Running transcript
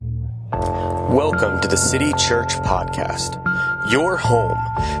Welcome to the City Church Podcast, your home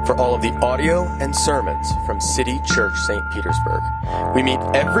for all of the audio and sermons from City Church St. Petersburg. We meet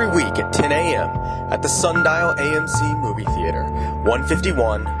every week at 10 a.m. at the Sundial AMC Movie Theater,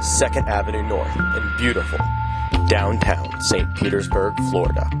 151 2nd Avenue North in beautiful downtown St. Petersburg,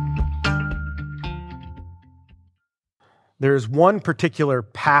 Florida. There's one particular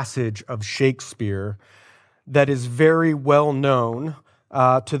passage of Shakespeare that is very well known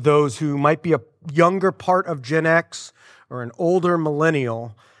to those who might be a younger part of Gen X or an older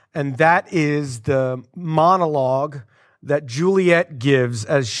millennial, and that is the monologue that Juliet gives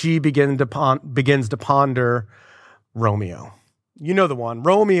as she begins to ponder Romeo. You know the one.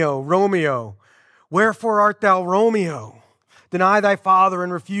 Romeo, Romeo, wherefore art thou Romeo? Deny thy father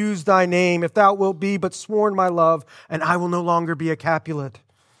and refuse thy name, if thou wilt be but sworn my love, and I will no longer be a Capulet.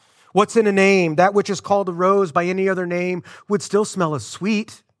 What's in a name? That which is called a rose by any other name would still smell as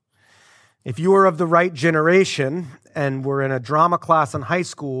sweet. If you are of the right generation and were in a drama class in high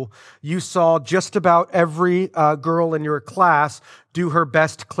school, you saw just about every girl in your class do her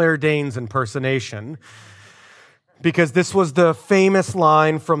best Claire Danes impersonation, because this was the famous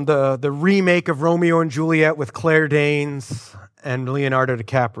line from the remake of Romeo and Juliet with Claire Danes and Leonardo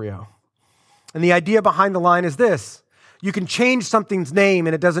DiCaprio. And the idea behind the line is this: you can change something's name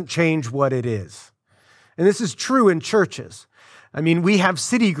and it doesn't change what it is. And this is true in churches. I mean, we have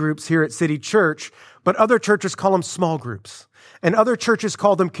city groups here at City Church, but other churches call them small groups. And other churches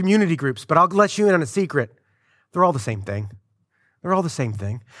call them community groups. But I'll let you in on a secret. They're all the same thing. They're all the same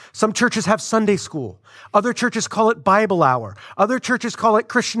thing. Some churches have Sunday school. Other churches call it Bible hour. Other churches call it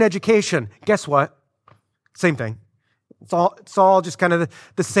Christian education. Guess what? Same thing. It's all just kind of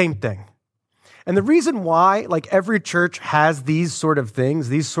the same thing. And the reason why, like, every church has these sort of things,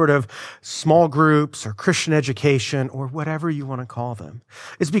 these sort of small groups or Christian education or whatever you want to call them,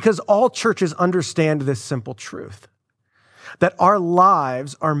 is because all churches understand this simple truth, that our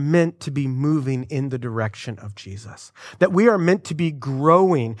lives are meant to be moving in the direction of Jesus, that we are meant to be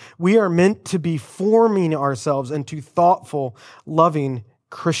growing. We are meant to be forming ourselves into thoughtful, loving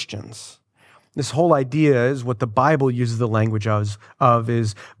Christians. This whole idea is what the Bible uses the language of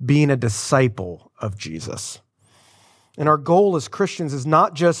is being a disciple of Jesus. And our goal as Christians is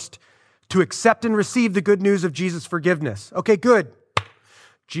not just to accept and receive the good news of Jesus' forgiveness. Okay, good.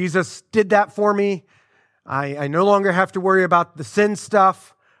 Jesus did that for me. I no longer have to worry about the sin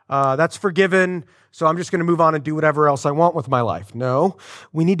stuff. That's forgiven. So I'm just going to move on and do whatever else I want with my life. No,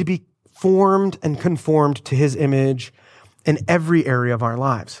 we need to be formed and conformed to his image in every area of our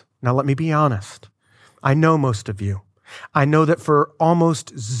lives. Now, let me be honest. I know most of you. I know that for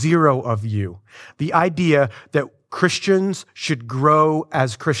almost zero of you, the idea that Christians should grow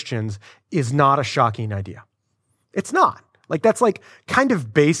as Christians is not a shocking idea. It's not. Like, that's like kind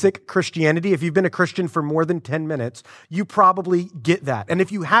of basic Christianity. If you've been a Christian for more than 10 minutes, you probably get that. And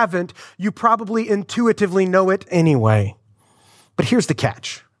if you haven't, you probably intuitively know it anyway. But here's the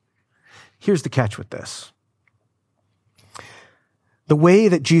catch. Here's the catch with this. The way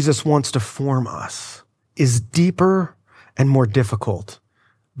that Jesus wants to form us is deeper and more difficult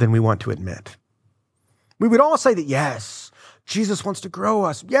than we want to admit. We would all say that, yes, Jesus wants to grow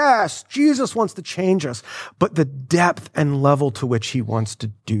us. Yes, Jesus wants to change us. But the depth and level to which he wants to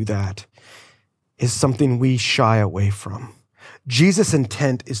do that is something we shy away from. Jesus'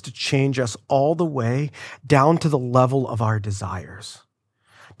 intent is to change us all the way down to the level of our desires.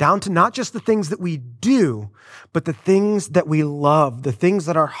 Down to not just the things that we do, but the things that we love, the things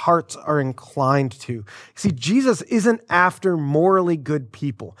that our hearts are inclined to. See, Jesus isn't after morally good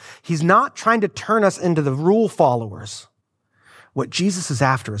people. He's not trying to turn us into the rule followers. What Jesus is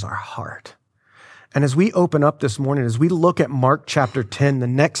after is our heart. And as we open up this morning, as we look at Mark chapter 10, the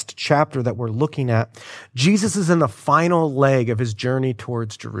next chapter that we're looking at, Jesus is in the final leg of his journey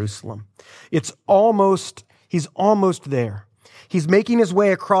towards Jerusalem. He's almost there. He's making his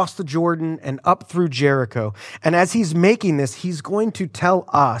way across the Jordan and up through Jericho. And as he's making this, he's going to tell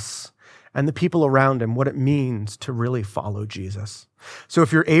us and the people around him what it means to really follow Jesus. So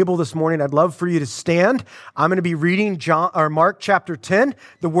if you're able this morning, I'd love for you to stand. I'm going to be reading Mark chapter 10.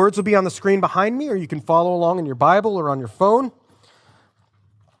 The words will be on the screen behind me, or you can follow along in your Bible or on your phone.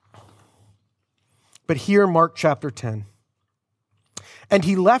 But hear Mark chapter 10. And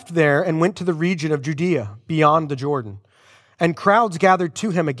he left there and went to the region of Judea beyond the Jordan. And crowds gathered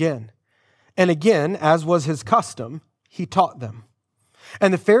to him again. And again, as was his custom, he taught them.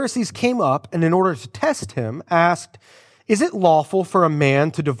 And the Pharisees came up and in order to test him, asked, "Is it lawful for a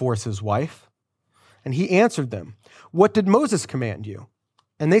man to divorce his wife?" And he answered them, "What did Moses command you?"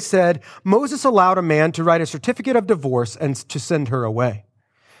 And they said, "Moses allowed a man to write a certificate of divorce and to send her away."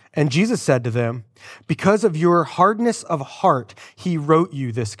 And Jesus said to them, because of your hardness of heart, he wrote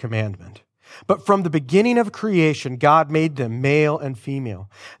you this commandment. But from the beginning of creation, God made them male and female.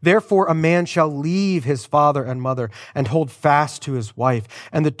 Therefore, a man shall leave his father and mother and hold fast to his wife,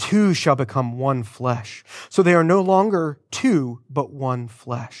 and the two shall become one flesh. So they are no longer two, but one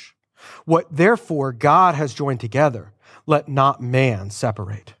flesh. What therefore God has joined together, let not man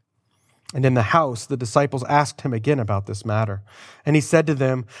separate. And in the house, the disciples asked him again about this matter. And he said to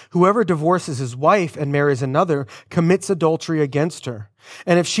them, whoever divorces his wife and marries another commits adultery against her.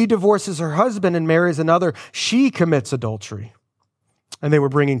 And if she divorces her husband and marries another, she commits adultery. And they were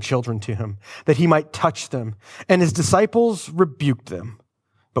bringing children to him, that he might touch them. And his disciples rebuked them.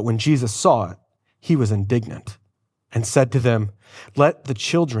 But when Jesus saw it, he was indignant and said to them, let the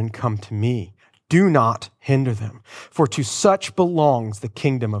children come to me. Do not hinder them, for to such belongs the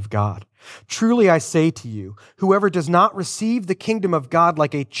kingdom of God. Truly I say to you, whoever does not receive the kingdom of God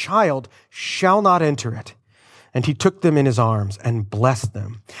like a child shall not enter it. And he took them in his arms and blessed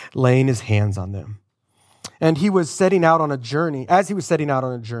them, laying his hands on them. And he was setting out on a journey. As he was setting out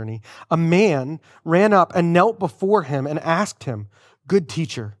on a journey, a man ran up and knelt before him and asked him, good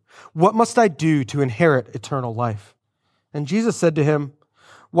teacher, what must I do to inherit eternal life? And Jesus said to him,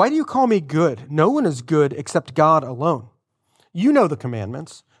 why do you call me good? No one is good except God alone. You know the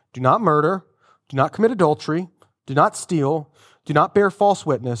commandments. Do not murder. Do not commit adultery. Do not steal. Do not bear false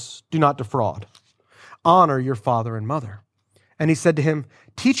witness. Do not defraud. Honor your father and mother. And he said to him,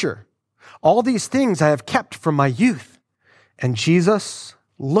 teacher, all these things I have kept from my youth. And Jesus,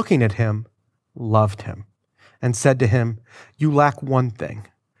 looking at him, loved him and said to him, you lack one thing.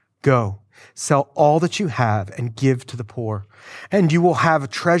 Go, sell all that you have and give to the poor, and you will have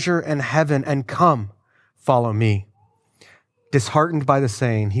treasure in heaven, and come, follow me. Disheartened by the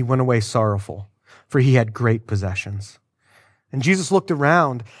saying, he went away sorrowful, for he had great possessions. And Jesus looked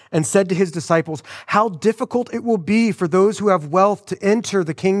around and said to his disciples, how difficult it will be for those who have wealth to enter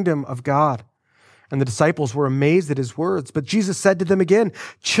the kingdom of God. And the disciples were amazed at his words. But Jesus said to them again,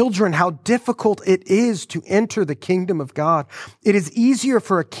 children, how difficult it is to enter the kingdom of God. It is easier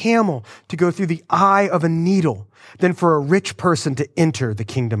for a camel to go through the eye of a needle than for a rich person to enter the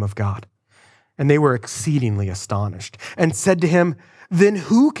kingdom of God. And they were exceedingly astonished and said to him, then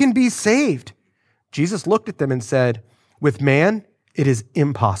who can be saved? Jesus looked at them and said, with man, it is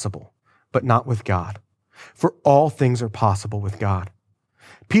impossible, but not with God. For all things are possible with God.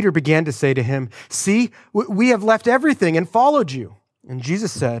 Peter began to say to him, see, we have left everything and followed you. And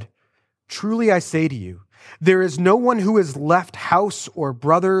Jesus said, truly I say to you, there is no one who has left house or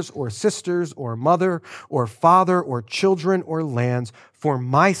brothers or sisters or mother or father or children or lands for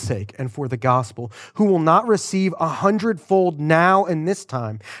my sake and for the gospel, who will not receive 100-fold now in this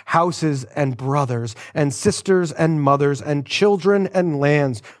time, houses and brothers and sisters and mothers and children and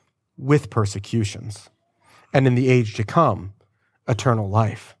lands with persecutions. And in the age to come, eternal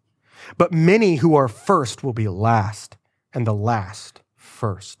life. But many who are first will be last, and the last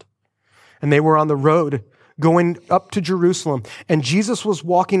first. And they were on the road going up to Jerusalem, and Jesus was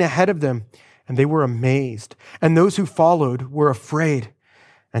walking ahead of them, and they were amazed. And those who followed were afraid.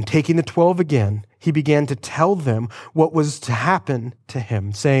 And taking the 12 again, he began to tell them what was to happen to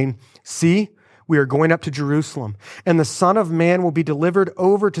him, saying, see, we are going up to Jerusalem, and the Son of Man will be delivered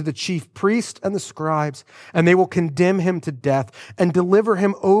over to the chief priests and the scribes, and they will condemn him to death and deliver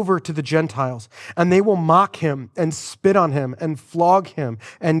him over to the Gentiles. And they will mock him and spit on him and flog him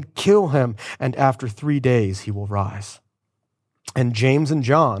and kill him. And after 3 days he will rise. And James and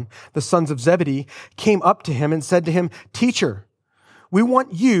John, the sons of Zebedee, came up to him and said to him, teacher, we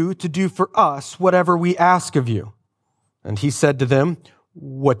want you to do for us whatever we ask of you. And he said to them,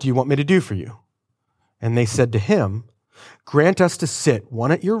 what do you want me to do for you? And they said to him, grant us to sit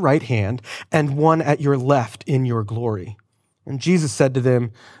one at your right hand and one at your left in your glory. And Jesus said to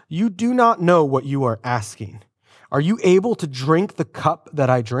them, you do not know what you are asking. Are you able to drink the cup that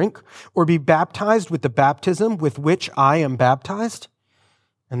I drink, or be baptized with the baptism with which I am baptized?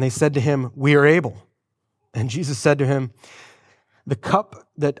 And they said to him, we are able. And Jesus said to him, the cup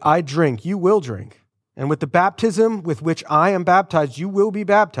that I drink, you will drink. And with the baptism with which I am baptized, you will be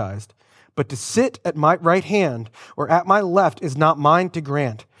baptized. But to sit at my right hand or at my left is not mine to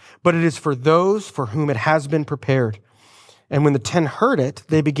grant, but it is for those for whom it has been prepared. And when the 10 heard it,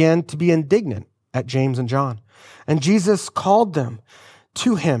 they began to be indignant at James and John. And Jesus called them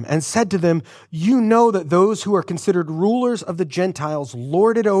to him and said to them, you know that those who are considered rulers of the Gentiles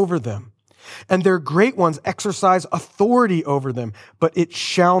lord it over them, and their great ones exercise authority over them, but it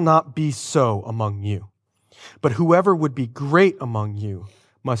shall not be so among you. But whoever would be great among you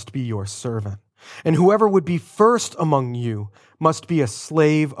must be your servant. And whoever would be first among you must be a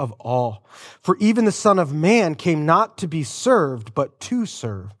slave of all. For even the Son of Man came not to be served, but to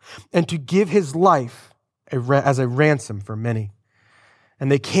serve, and to give his life as a ransom for many.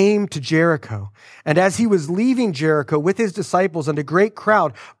 And they came to Jericho. And as he was leaving Jericho with his disciples and a great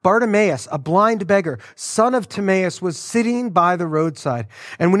crowd, Bartimaeus, a blind beggar, son of Timaeus, was sitting by the roadside.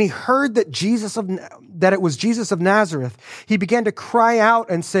 And when he heard that it was Jesus of Nazareth, he began to cry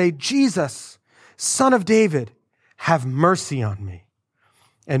out and say, Jesus, Son of David, have mercy on me.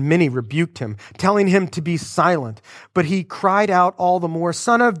 And many rebuked him, telling him to be silent. But he cried out all the more,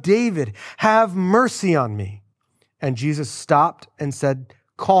 Son of David, have mercy on me. And Jesus stopped and said,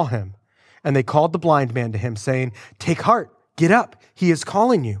 call him. And they called the blind man to him, saying, take heart, get up, he is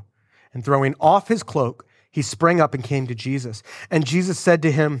calling you. And throwing off his cloak, he sprang up and came to Jesus. And Jesus said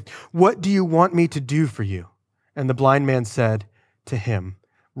to him, what do you want me to do for you? And the blind man said to him,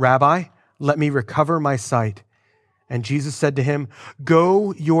 Rabbi, let me recover my sight. And Jesus said to him,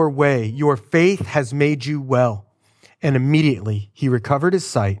 go your way, your faith has made you well. And immediately he recovered his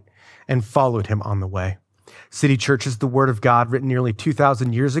sight and followed him on the way. City Church is the Word of God written nearly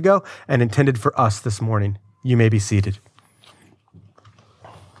 2,000 years ago and intended for us this morning. You may be seated.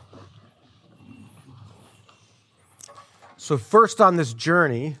 So first on this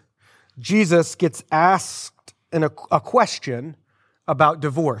journey, Jesus gets asked a question about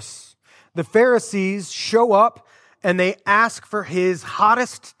divorce. The Pharisees show up and they ask for his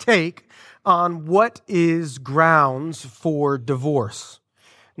hottest take on what is grounds for divorce.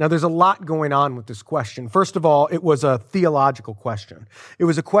 Now, there's a lot going on with this question. First of all, it was a theological question. It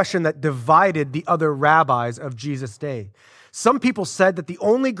was a question that divided the other rabbis of Jesus' day. Some people said that the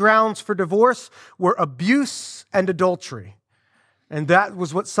only grounds for divorce were abuse and adultery. And that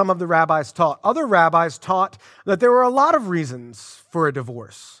was what some of the rabbis taught. Other rabbis taught that there were a lot of reasons for a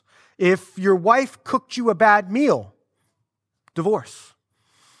divorce. If your wife cooked you a bad meal, divorce.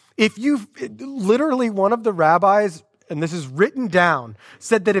 Literally one of the rabbis, and this is written down,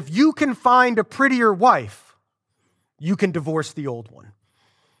 said that if you can find a prettier wife, you can divorce the old one.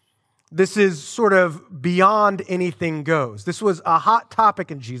 This is sort of beyond anything goes. This was a hot topic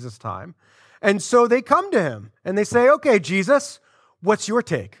in Jesus' time. And so they come to him and they say, okay, Jesus, what's your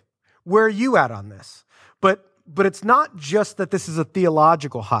take? Where are you at on this? But it's not just that this is a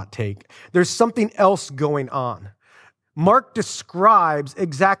theological hot take. There's something else going on. Mark describes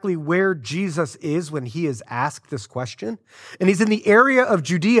exactly where Jesus is when he is asked this question. And he's in the area of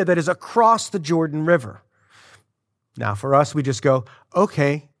Judea that is across the Jordan River. Now, for us, we just go,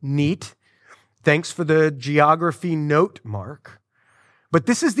 okay, neat. Thanks for the geography note, Mark. But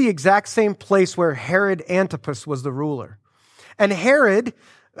this is the exact same place where Herod Antipas was the ruler. And Herod,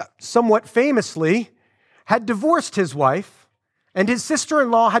 somewhat famously, had divorced his wife, and his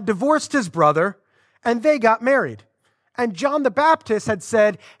sister-in-law had divorced his brother, and they got married. And John the Baptist had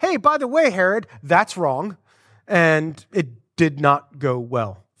said, hey, by the way, Herod, that's wrong. And it did not go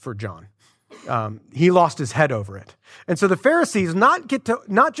well for John. He lost his head over it. And so the Pharisees not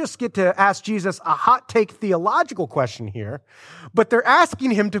just get to ask Jesus a hot take theological question here, but they're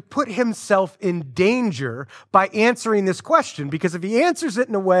asking him to put himself in danger by answering this question. Because if he answers it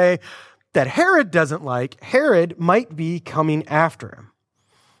in a way that Herod doesn't like, Herod might be coming after him.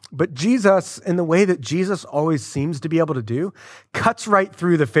 But Jesus, in the way that Jesus always seems to be able to do, cuts right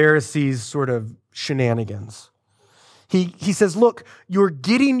through the Pharisees' sort of shenanigans. He says, look, you're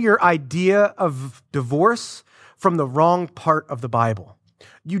getting your idea of divorce from the wrong part of the Bible.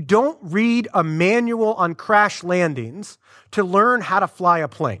 You don't read a manual on crash landings to learn how to fly a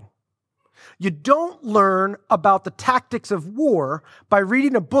plane. You don't learn about the tactics of war by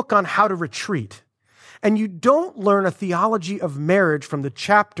reading a book on how to retreat. And you don't learn a theology of marriage from the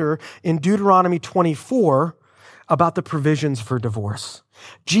chapter in Deuteronomy 24 about the provisions for divorce.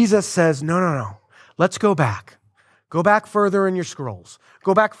 Jesus says, no. Let's go back. Go back further in your scrolls.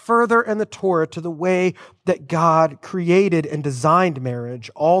 Go back further in the Torah to the way that God created and designed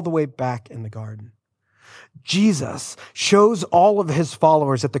marriage all the way back in the garden. Jesus shows all of his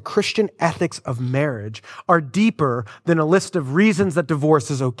followers that the Christian ethics of marriage are deeper than a list of reasons that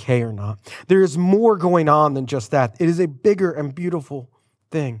divorce is okay or not. There is more going on than just that. It is a bigger and beautiful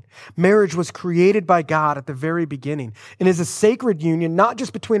thing. Marriage was created by God at the very beginning and is a sacred union, not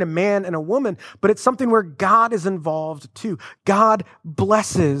just between a man and a woman, but it's something where God is involved too. God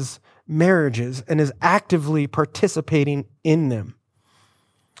blesses marriages and is actively participating in them.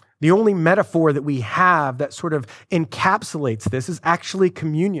 The only metaphor that we have that sort of encapsulates this is actually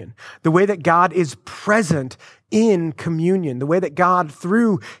communion. The way that God is present in communion, the way that God,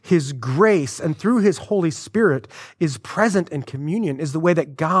 through his grace and through his Holy Spirit, is present in communion, is the way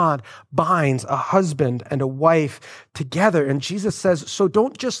that God binds a husband and a wife together. And Jesus says, so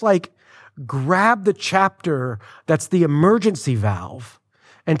don't just grab the chapter that's the emergency valve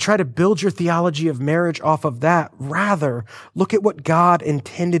and try to build your theology of marriage off of that. Rather, look at what God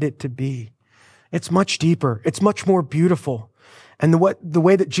intended it to be. It's much deeper. It's much more beautiful. And the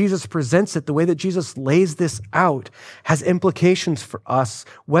way that Jesus presents it, the way that Jesus lays this out, has implications for us,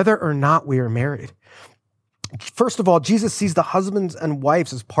 whether or not we are married. First of all, Jesus sees the husbands and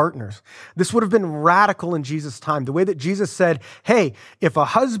wives as partners. This would have been radical in Jesus' time. The way that Jesus said, hey, if a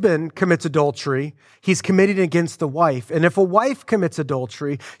husband commits adultery, he's committing against the wife. And if a wife commits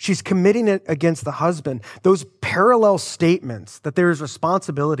adultery, she's committing it against the husband. Those parallel statements that there is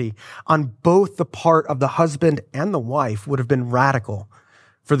responsibility on both the part of the husband and the wife would have been radical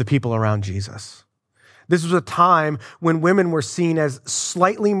for the people around Jesus. This was a time when women were seen as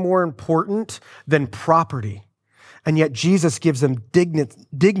slightly more important than property. And yet Jesus gives them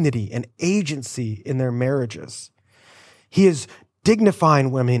dignity and agency in their marriages. He is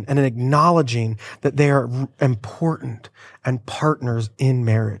dignifying women and acknowledging that they are important and partners in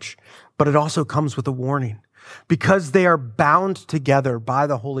marriage. But it also comes with a warning. Because they are bound together by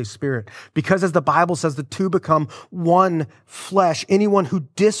the Holy Spirit. Because, as the Bible says, the two become one flesh. Anyone who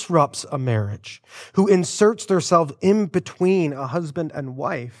disrupts a marriage, who inserts themselves in between a husband and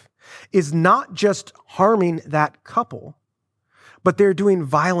wife, is not just harming that couple, but they're doing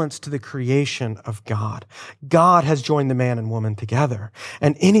violence to the creation of God. God has joined the man and woman together.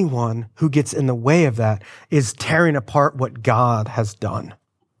 And anyone who gets in the way of that is tearing apart what God has done.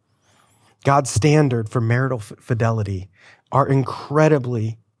 God's standard for marital fidelity are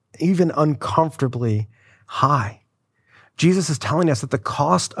incredibly, even uncomfortably high. Jesus is telling us that the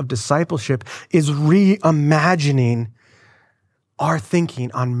cost of discipleship is reimagining our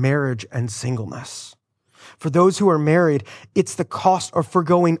thinking on marriage and singleness. For those who are married, it's the cost of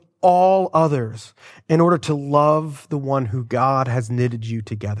forgoing all others in order to love the one who God has knitted you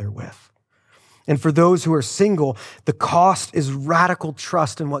together with. And for those who are single, the cost is radical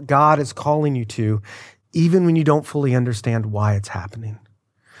trust in what God is calling you to, even when you don't fully understand why it's happening.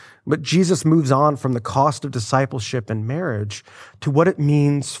 But Jesus moves on from the cost of discipleship and marriage to what it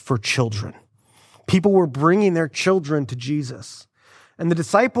means for children. People were bringing their children to Jesus. And the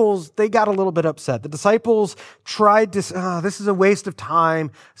disciples, they got a little bit upset. The disciples tried to, this is a waste of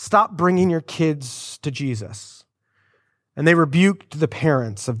time. Stop bringing your kids to Jesus. And they rebuked the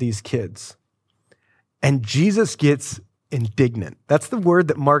parents of these kids. And Jesus gets indignant. That's the word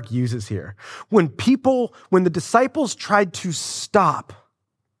that Mark uses here. When the disciples tried to stop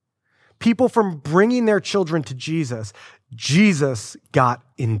people from bringing their children to Jesus, Jesus got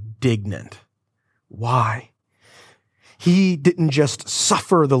indignant. Why? He didn't just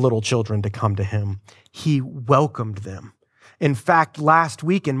suffer the little children to come to him. He welcomed them. In fact, last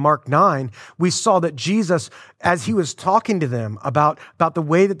week in Mark 9, we saw that Jesus, as he was talking to them about the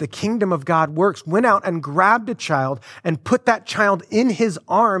way that the kingdom of God works, went out and grabbed a child and put that child in his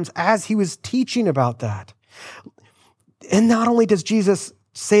arms as he was teaching about that. And not only does Jesus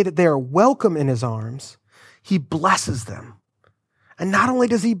say that they are welcome in his arms, he blesses them. And not only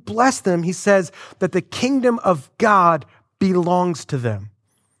does he bless them, he says that the kingdom of God belongs to them.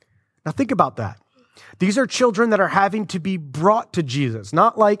 Now think about that. These are children that are having to be brought to Jesus,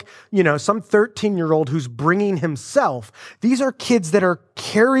 not like, some 13-year-old who's bringing himself. These are kids that are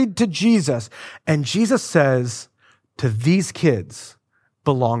carried to Jesus. And Jesus says, to these kids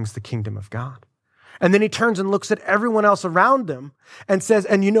belongs the kingdom of God. And then he turns and looks at everyone else around them and says,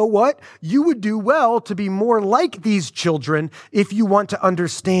 and you know what? You would do well to be more like these children if you want to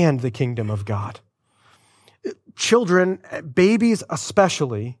understand the kingdom of God. Children, babies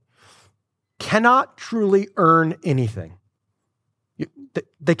especially, cannot truly earn anything.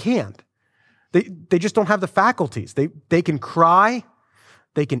 They can't. They just don't have the faculties. They can cry,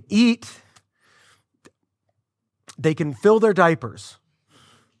 they can eat, they can fill their diapers.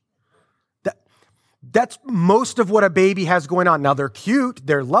 That's most of what a baby has going on. Now, they're cute,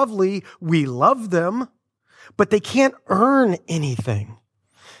 they're lovely, we love them, but they can't earn anything.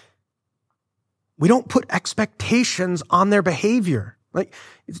 We don't put expectations on their behavior.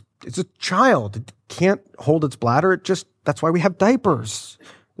 It's a child. It can't hold its bladder. That's why we have diapers.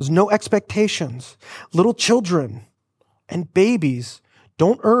 There's no expectations. Little children and babies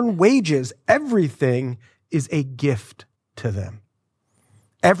don't earn wages. Everything is a gift to them.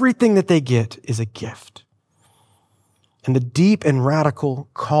 Everything that they get is a gift. And the deep and radical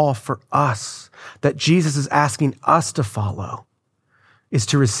call for us that Jesus is asking us to follow is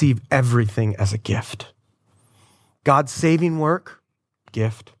to receive everything as a gift. God's saving work,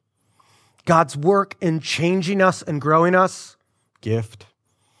 gift. God's work in changing us and growing us, gift.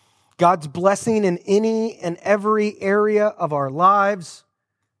 God's blessing in any and every area of our lives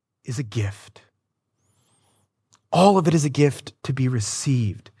is a gift. All of it is a gift to be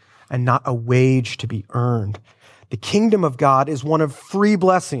received and not a wage to be earned. The kingdom of God is one of free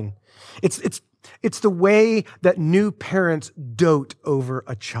blessing. It's the way that new parents dote over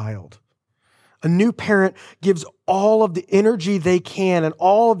a child. A new parent gives all of the energy they can and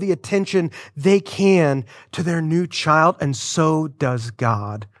all of the attention they can to their new child, and so does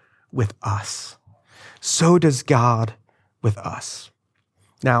God with us. So does God with us.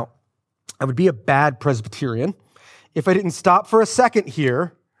 Now, I would be a bad Presbyterian if I didn't stop for a second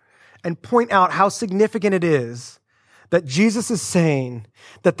here and point out how significant it is that Jesus is saying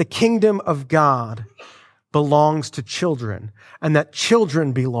that the kingdom of God belongs to children and that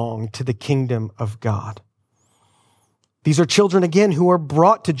children belong to the kingdom of God. These are children, again, who are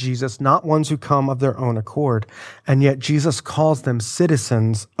brought to Jesus, not ones who come of their own accord. And yet Jesus calls them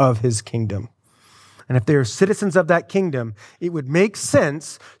citizens of his kingdom. And if they are citizens of that kingdom, it would make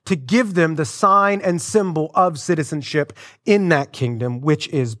sense to give them the sign and symbol of citizenship in that kingdom, which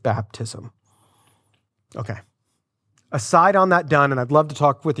is baptism. Okay. Aside on that done, and I'd love to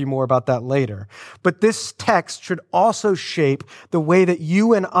talk with you more about that later, but this text should also shape the way that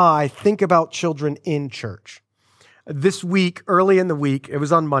you and I think about children in church. This week, early in the week, it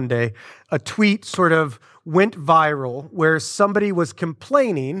was on Monday, a tweet sort of went viral where somebody was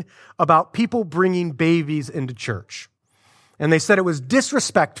complaining about people bringing babies into church. And they said it was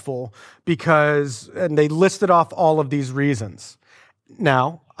disrespectful because, and they listed off all of these reasons.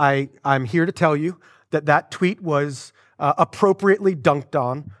 Now, I'm here to tell you that that tweet was appropriately dunked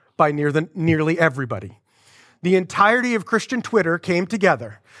on by nearly everybody. The entirety of Christian Twitter came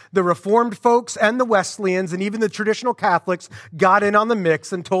together. The Reformed folks and the Wesleyans and even the traditional Catholics got in on the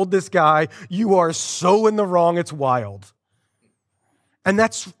mix and told this guy, "You are so in the wrong, it's wild." And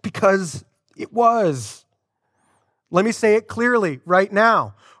that's because it was. Let me say it clearly right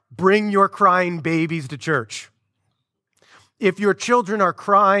now. Bring your crying babies to church. If your children are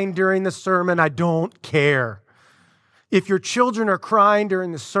crying during the sermon, I don't care. If your children are crying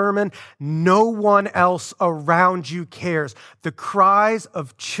during the sermon, no one else around you cares. The cries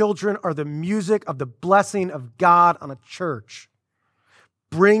of children are the music of the blessing of God on a church.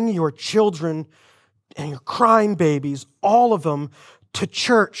 Bring your children and your crying babies, all of them, to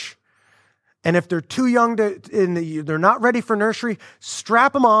church. And if they're too young they're not ready for nursery,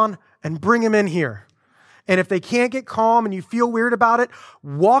 strap them on and bring them in here. And if they can't get calm and you feel weird about it,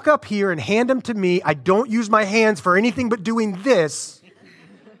 walk up here and hand them to me. I don't use my hands for anything but doing this.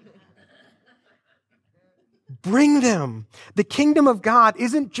 Bring them. The kingdom of God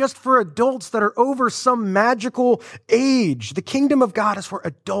isn't just for adults that are over some magical age. The kingdom of God is for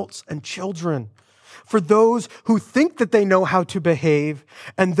adults and children, for those who think that they know how to behave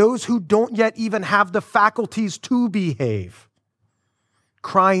and those who don't yet even have the faculties to behave.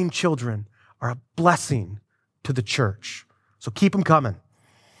 Crying children are a blessing to the church. So keep them coming.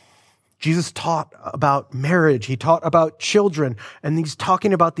 Jesus taught about marriage. He taught about children. And he's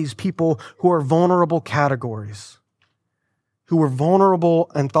talking about these people who are vulnerable categories, who were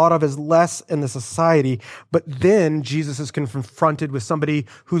vulnerable and thought of as less in the society. But then Jesus is confronted with somebody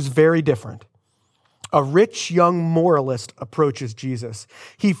who's very different. A rich young moralist approaches Jesus.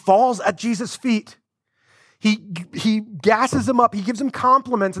 He falls at Jesus' feet. He gasses him up. He gives him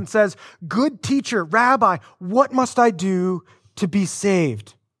compliments and says, "Good teacher, rabbi, what must I do to be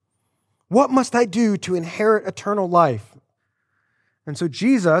saved? What must I do to inherit eternal life?" And so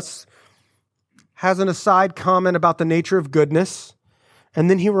Jesus has an aside comment about the nature of goodness. And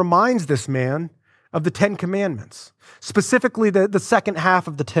then he reminds this man of the 10 Commandments, specifically the second half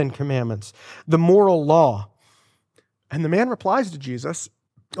of the 10 Commandments, the moral law. And the man replies to Jesus,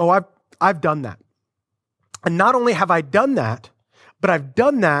 "Oh, I've done that. And not only have I done that, but I've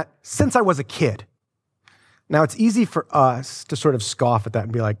done that since I was a kid." Now, it's easy for us to sort of scoff at that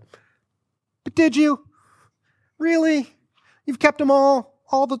and be like, "But did you? Really? You've kept them all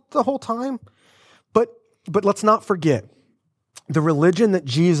the whole time?" But let's not forget, the religion that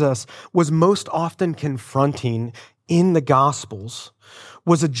Jesus was most often confronting in the Gospels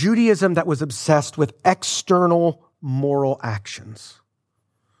was a Judaism that was obsessed with external moral actions.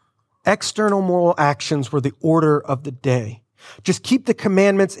 External moral actions were the order of the day. Just keep the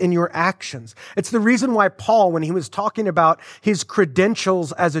commandments in your actions. It's the reason why Paul, when he was talking about his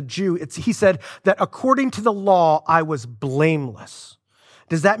credentials as a Jew, he said that according to the law, I was blameless.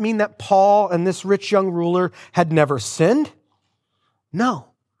 Does that mean that Paul and this rich young ruler had never sinned? No,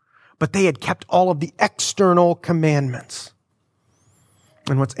 but they had kept all of the external commandments.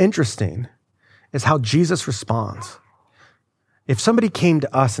 And what's interesting is how Jesus responds. If somebody came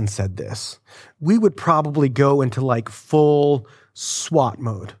to us and said this, we would probably go into like full SWAT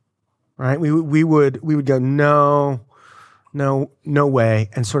mode, right? We would go, no way,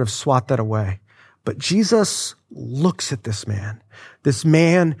 and sort of swat that away. But Jesus looks at this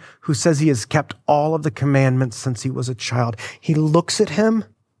man who says he has kept all of the commandments since he was a child. He looks at him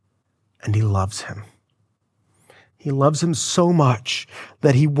and he loves him. He loves him so much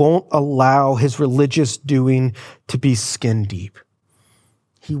that he won't allow his religious doing to be skin deep.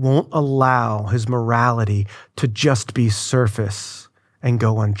 He won't allow his morality to just be surface and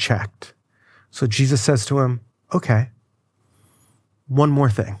go unchecked. So Jesus says to him, okay, one more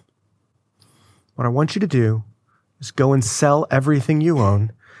thing. What I want you to do is go and sell everything you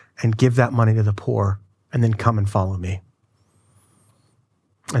own and give that money to the poor, and then come and follow me.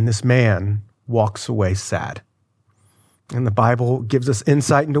 And this man walks away sad. And the Bible gives us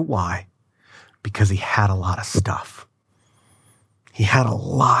insight into why. Because he had a lot of stuff. He had a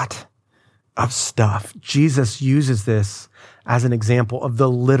lot of stuff. Jesus uses this as an example of the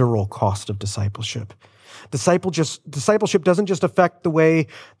literal cost of discipleship. Discipleship doesn't just affect the way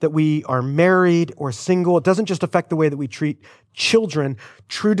that we are married or single. It doesn't just affect the way that we treat children.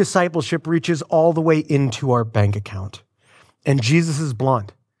 True discipleship reaches all the way into our bank account. And Jesus is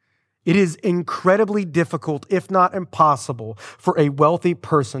blunt. It is incredibly difficult, if not impossible, for a wealthy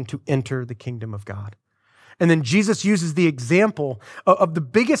person to enter the kingdom of God. And then Jesus uses the example of the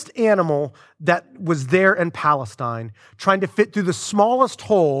biggest animal that was there in Palestine, trying to fit through the smallest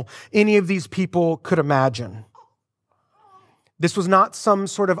hole any of these people could imagine. This was not some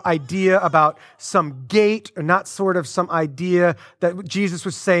sort of idea about some gate, or not sort of some idea that Jesus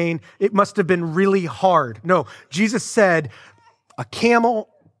was saying it must have been really hard. No, Jesus said a camel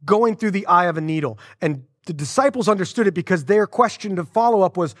going through the eye of a needle. And the disciples understood it because their question to follow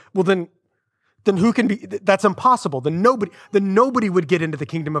up was, well, then who can be, that's impossible. Then nobody would get into the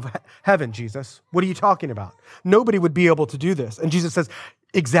kingdom of heaven, Jesus. What are you talking about? Nobody would be able to do this. And Jesus says,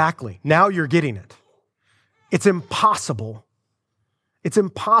 exactly. Now you're getting it. It's impossible. It's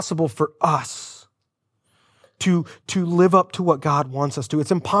impossible for us to live up to what God wants us to.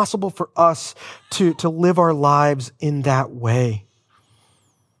 It's impossible for us to live our lives in that way.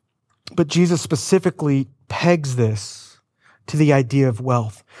 But Jesus specifically pegs this to the idea of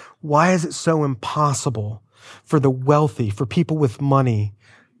wealth. Why is it so impossible for the wealthy, for people with money,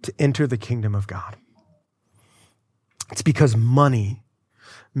 to enter the kingdom of God? It's because money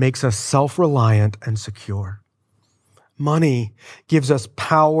makes us self-reliant and secure. Money gives us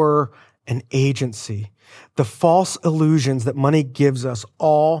power and agency. The false illusions that money gives us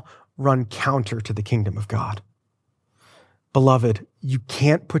all run counter to the kingdom of God. Beloved, you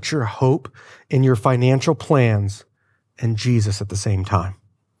can't put your hope in your financial plans and Jesus at the same time.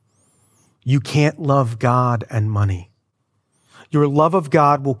 You can't love God and money. Your love of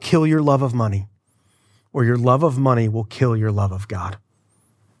God will kill your love of money, or your love of money will kill your love of God.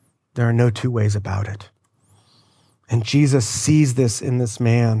 There are no two ways about it. And Jesus sees this in this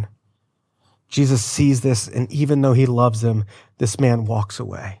man. Jesus sees this, and even though he loves him, this man walks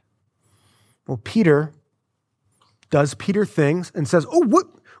away. Well, Peter does Peter things and says, oh,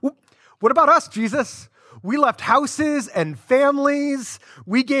 what about us, Jesus? We left houses and families.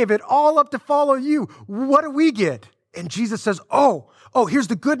 We gave it all up to follow you. What do we get? And Jesus says, oh, here's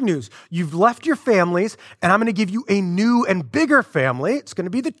the good news. You've left your families, and I'm going to give you a new and bigger family. It's going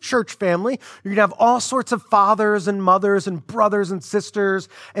to be the church family. You're going to have all sorts of fathers and mothers and brothers and sisters,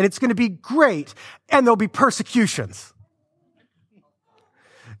 and it's going to be great, and there'll be persecutions.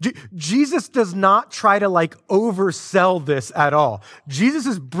 Jesus does not try to oversell this at all. Jesus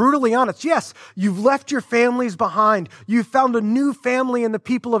is brutally honest. Yes, you've left your families behind. You've found a new family in the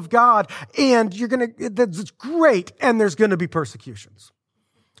people of God, and that's great, and there's going to be persecutions.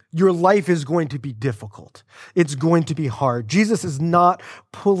 Your life is going to be difficult. It's going to be hard. Jesus is not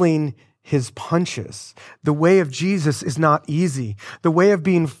pulling his punches. The way of Jesus is not easy. The way of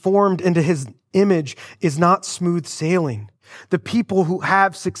being formed into his image is not smooth sailing. The people who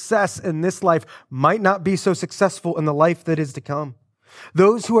have success in this life might not be so successful in the life that is to come.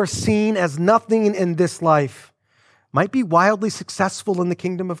 Those who are seen as nothing in this life might be wildly successful in the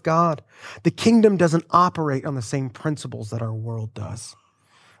kingdom of God. The kingdom doesn't operate on the same principles that our world does.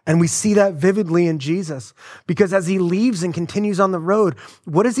 And we see that vividly in Jesus, because as he leaves and continues on the road,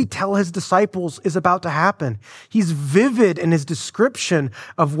 what does he tell his disciples is about to happen? He's vivid in his description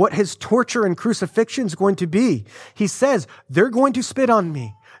of what his torture and crucifixion is going to be. He says, they're going to spit on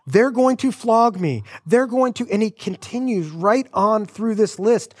me. They're going to flog me. And he continues right on through this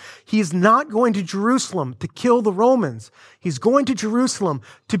list. He's not going to Jerusalem to kill the Romans. He's going to Jerusalem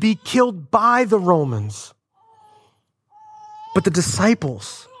to be killed by the Romans. But the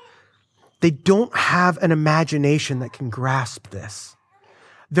disciples, they don't have an imagination that can grasp this.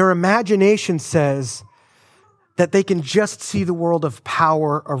 Their imagination says that they can just see the world of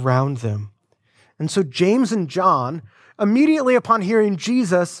power around them. And so James and John, immediately upon hearing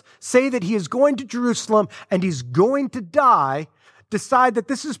Jesus say that he is going to Jerusalem and he's going to die, decide that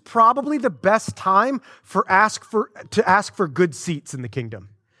this is probably the best time to ask for good seats in the kingdom.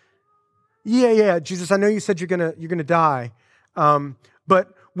 Yeah, Jesus, I know you said you're gonna die,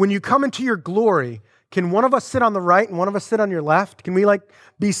 but when you come into your glory, can one of us sit on the right and one of us sit on your left? Can we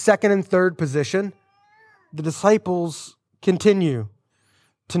be second and third position? The disciples continue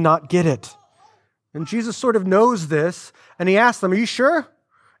to not get it. And Jesus sort of knows this, and he asks them, are you sure?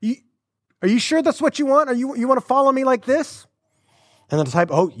 Are you sure that's what you want? You want to follow me like this? And the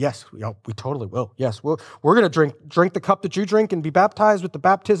disciple, oh, yes, we totally will. Yes, we're going to drink the cup that you drink and be baptized with the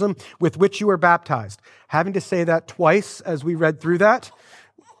baptism with which you were baptized. Having to say that twice as we read through that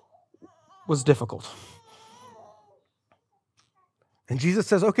was difficult. And Jesus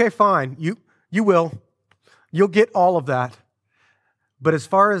says, okay, fine, you will. You'll get all of that. But as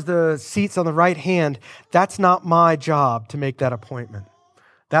far as the seats on the right hand, that's not my job to make that appointment.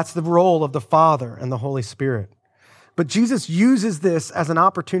 That's the role of the Father and the Holy Spirit. But Jesus uses this as an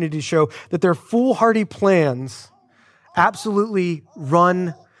opportunity to show that their foolhardy plans absolutely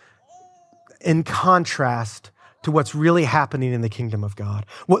run in contrast to what's really happening in the kingdom of God.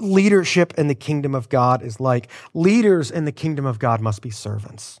 What leadership in the kingdom of God is like. Leaders in the kingdom of God must be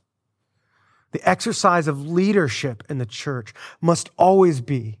servants. The exercise of leadership in the church must always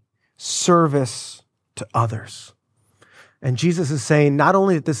be service to others. And Jesus is saying not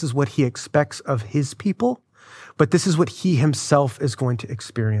only that this is what he expects of his people, but this is what he himself is going to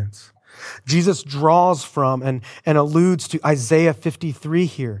experience. Jesus draws from and alludes to Isaiah 53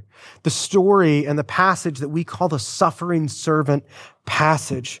 here, the story and the passage that we call the suffering servant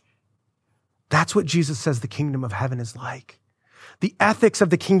passage. That's what Jesus says the kingdom of heaven is like. The ethics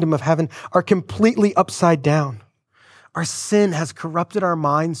of the kingdom of heaven are completely upside down. Our sin has corrupted our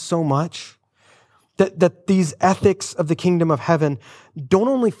minds so much that these ethics of the kingdom of heaven don't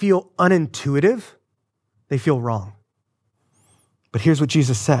only feel unintuitive, they feel wrong. But here's what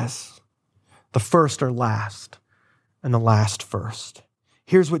Jesus says. The first are last, and the last first.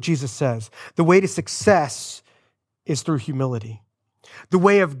 Here's what Jesus says. The way to success is through humility. The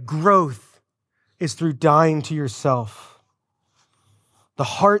way of growth is through dying to yourself. The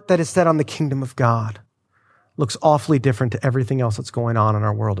heart that is set on the kingdom of God looks awfully different to everything else that's going on in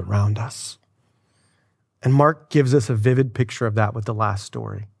our world around us. And Mark gives us a vivid picture of that with the last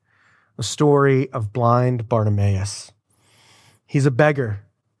story, the story of blind Bartimaeus. He's a beggar,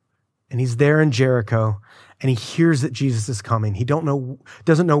 and he's there in Jericho, and he hears that Jesus is coming. He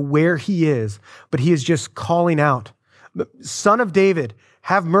doesn't know where he is, but he is just calling out, "Son of David,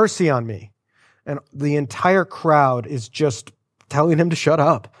 have mercy on me." And the entire crowd is just telling him to shut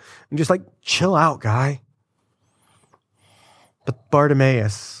up and just chill out, guy. But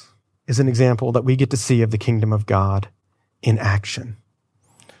Bartimaeus is an example that we get to see of the kingdom of God in action.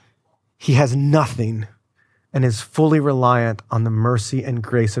 He has nothing and is fully reliant on the mercy and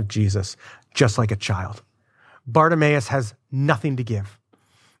grace of Jesus, just like a child. Bartimaeus has nothing to give.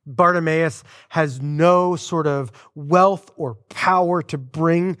 Bartimaeus has no sort of wealth or power to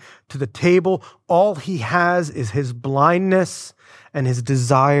bring to the table. All he has is his blindness and his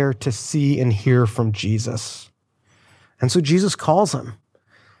desire to see and hear from Jesus. And so Jesus calls him.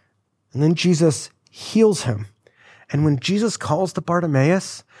 And then Jesus heals him. And when Jesus calls to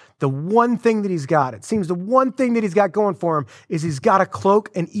Bartimaeus, the one thing that he's got, it seems the one thing that he's got going for him is he's got a cloak,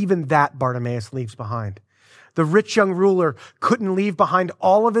 and even that Bartimaeus leaves behind. The rich young ruler couldn't leave behind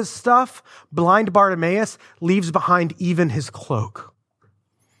all of his stuff. Blind Bartimaeus leaves behind even his cloak.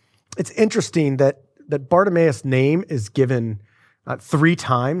 It's interesting that Bartimaeus' name is given 3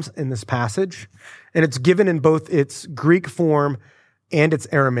 times in this passage, and it's given in both its Greek form and its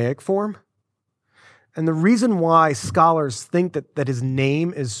Aramaic form. And the reason why scholars think that his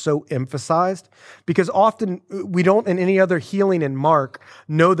name is so emphasized, because often we don't, in any other healing in Mark,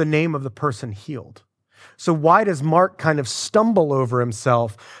 know the name of the person healed. So why does Mark kind of stumble over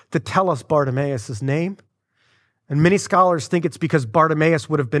himself to tell us Bartimaeus' name? And many scholars think it's because Bartimaeus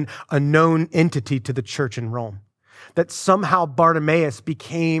would have been a known entity to the church in Rome, that somehow Bartimaeus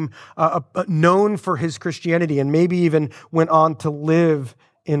became known for his Christianity and maybe even went on to live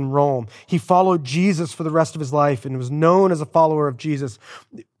in Rome. He followed Jesus for the rest of his life and was known as a follower of Jesus.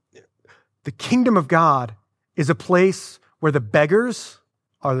 The kingdom of God is a place where the beggars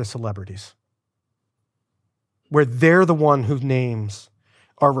are the celebrities, where they're the one whose names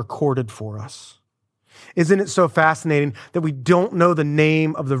are recorded for us. Isn't it so fascinating that we don't know the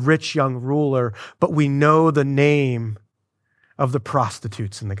name of the rich young ruler, but we know the name of the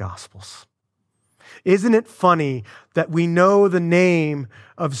prostitutes in the Gospels? Isn't it funny that we know the name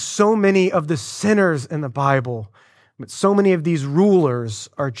of so many of the sinners in the Bible, but so many of these rulers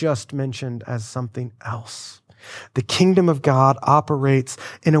are just mentioned as something else? The kingdom of God operates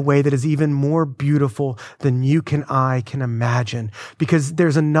in a way that is even more beautiful than you and I can imagine, because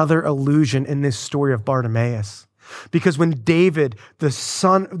there's another allusion in this story of Bartimaeus. Because when David,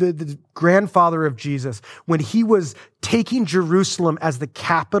 the grandfather of Jesus, when he was taking Jerusalem as the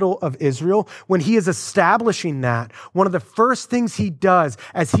capital of Israel, when he is establishing that, one of the first things he does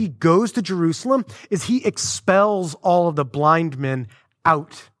as he goes to Jerusalem is he expels all of the blind men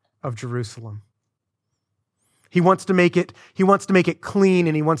out of Jerusalem. He wants to make it clean,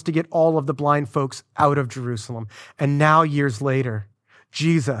 and he wants to get all of the blind folks out of Jerusalem. And now, years later,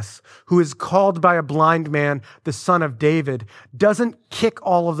 Jesus, who is called by a blind man the son of David, doesn't kick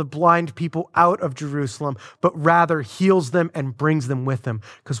all of the blind people out of Jerusalem, but rather heals them and brings them with him.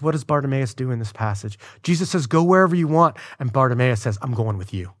 Because what does Bartimaeus do in this passage? Jesus says, go wherever you want. And Bartimaeus says, I'm going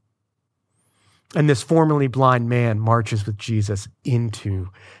with you. And this formerly blind man marches with Jesus into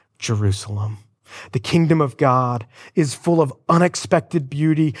Jerusalem. The kingdom of God is full of unexpected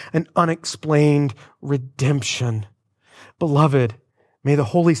beauty and unexplained redemption. Beloved, may the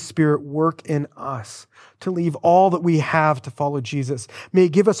Holy Spirit work in us to leave all that we have to follow Jesus. May he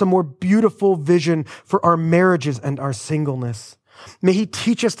give us a more beautiful vision for our marriages and our singleness. May he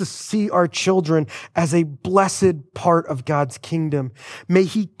teach us to see our children as a blessed part of God's kingdom. May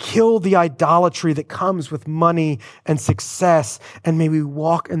he kill the idolatry that comes with money and success. And may we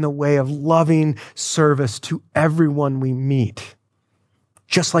walk in the way of loving service to everyone we meet,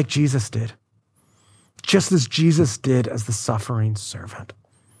 just like Jesus did. Just as Jesus did as the suffering servant.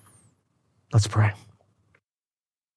 Let's pray.